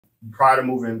prior to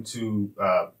moving to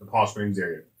the Palm Springs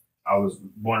area, I was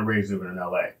born and raised living in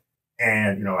LA.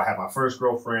 And, you know, I had my first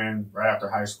girlfriend right after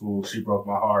high school. She broke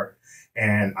my heart.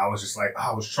 And I was just like,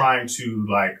 I was trying to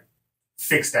like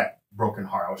fix that broken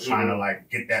heart. I was trying to like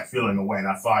get that feeling away. And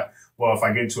I thought, well, if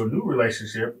I get into a new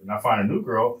relationship and I find a new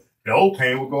girl, the old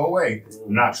pain will go away.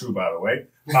 Not true, by the way,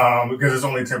 because it's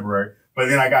only temporary. But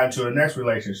then I got into the next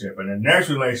relationship, and the next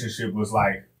relationship was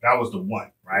like, that was the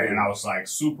one, right? And I was like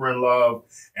super in love,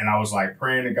 and I was like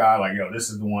praying to God, like, yo, this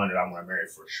is the one that I want to marry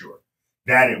for sure.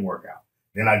 That didn't work out.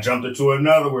 Then I jumped into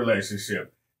another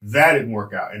relationship. That didn't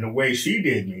work out. And the way she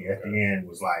did me at the end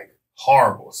was like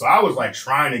horrible. So I was like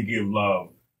trying to give love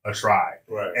a try.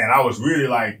 Right. And I was really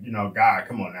like, you know, God,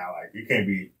 come on now. Like, you can't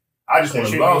be, I just want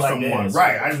to love someone.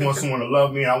 Right. I just want someone to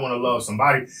love me. I want to love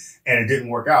somebody. And it didn't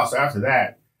work out. So after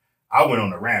that, I went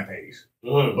on a rampage.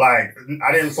 Like,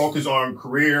 I didn't focus on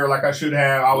career like I should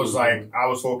have. I was like, I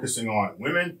was focusing on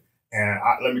women. And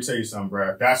let me tell you something,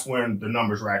 bro. That's when the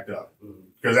numbers racked up.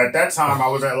 Because at that time, I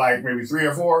was at like maybe 3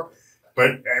 or 4.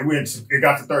 But it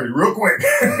got to 30 real quick.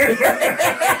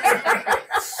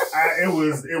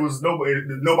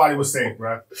 Nobody was safe,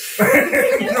 bro.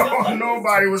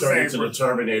 Nobody was safe. Turn into the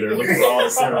Terminator. Look at all the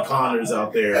Sarah Connors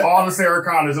out there. All the Sarah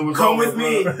Connors. It was come with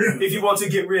me if you want to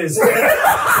get riz.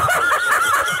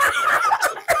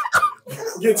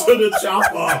 Get to the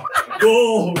chopper.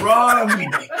 Go, run.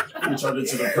 You turned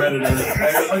into the Predator.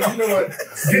 You know what?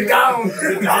 Get down.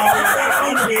 Get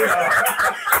down here.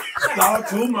 Stop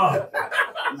Kuma.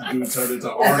 This dude turned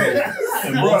into Arnold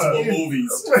in multiple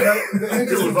movies. The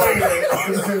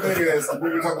interesting thing is, we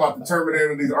were talking about the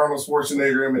Terminator, these Arnold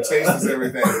Schwarzenegger imitations and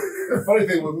everything. The funny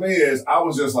thing with me is, I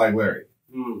was just like Larry.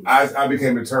 I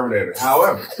became the Terminator.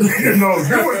 However, you know,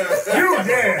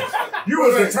 you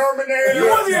was a Terminator. You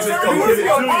wasn't a Terminator.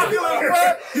 You was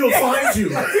popular. He'll find you.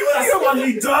 That's what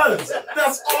he does.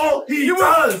 That's all he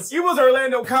does. You was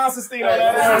Orlando Constantine on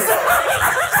that.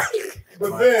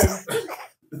 But then,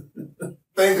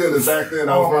 thank goodness, back then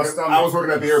I was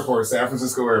working at the airport, San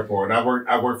Francisco Airport, and I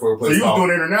worked for a place. So you was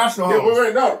doing international?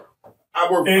 Yeah, no. I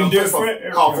worked for a place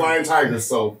called Flying Tigers.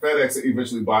 So FedEx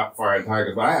eventually bought Flying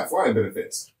Tigers, but I had flying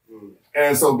benefits.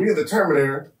 And so being the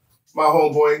Terminator, my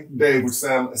homeboy Dave, which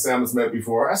Sam has met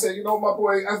before, I said, you know, my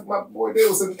boy Dave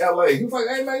was in LA. He was like,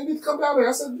 hey man, you need to come down there.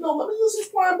 I said, no, let me use these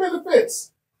flying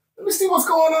benefits. Let me see what's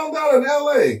going on down in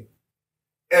LA.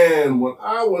 And when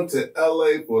I went to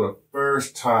LA for the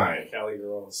first time, Cali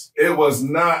girls, it was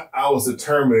not, I was a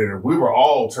Terminator. We were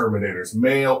all Terminators,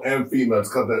 male and females,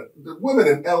 because the women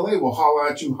in LA will holler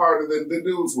at you harder than the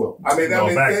dudes will. I mean,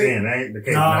 back then, ain't the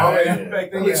case now.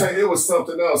 Back then, it was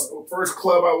something else. First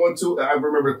club I went to, I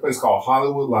remember a place called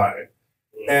Hollywood Live.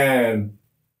 And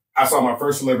I saw my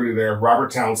first celebrity there,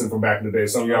 Robert Townsend from back in the day.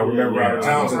 Some of y'all remember Robert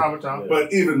Townsend.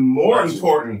 But even more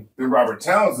important than Robert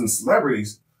Townsend's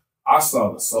celebrities, I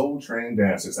saw the Soul Train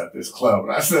dancers at this club.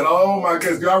 And I said, oh my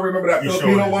goodness, do y'all remember that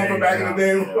Filipino one from back in the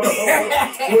day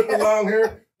with the long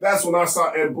hair? That's when I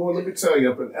saw, and boy, let me tell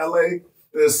you, up in LA,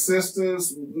 the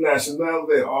sisters,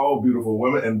 nationality, they're all beautiful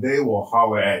women, and they will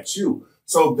holler at you.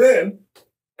 So then,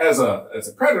 as a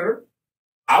predator,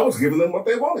 I was giving them what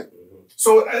they wanted.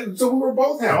 So we were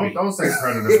both happy. Don't say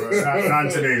predator, bro. Not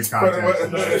in today's context.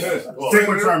 Stick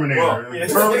with Terminator.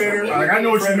 Terminator. Like, I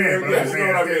know what you meant,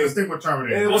 but stick with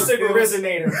Terminator. We'll stick with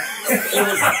Resonator.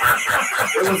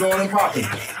 It was on and popping.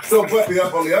 So, but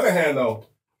on the other hand, though,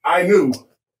 I knew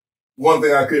one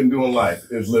thing I couldn't do in life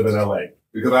is live in LA.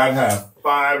 Because I'd have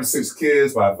 5 or 6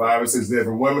 kids by 5 or 6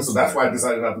 different women. So that's why I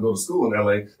decided not to go to school in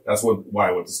LA. That's why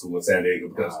I went to school in San Diego.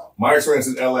 Because my experience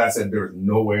in LA, I said, there's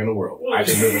no way in the world I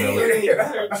can live in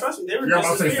LA. Trust me, they were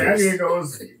San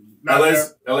Diego's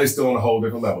LA's still on a whole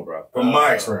different level, bro. From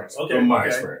my experience. From my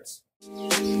experience.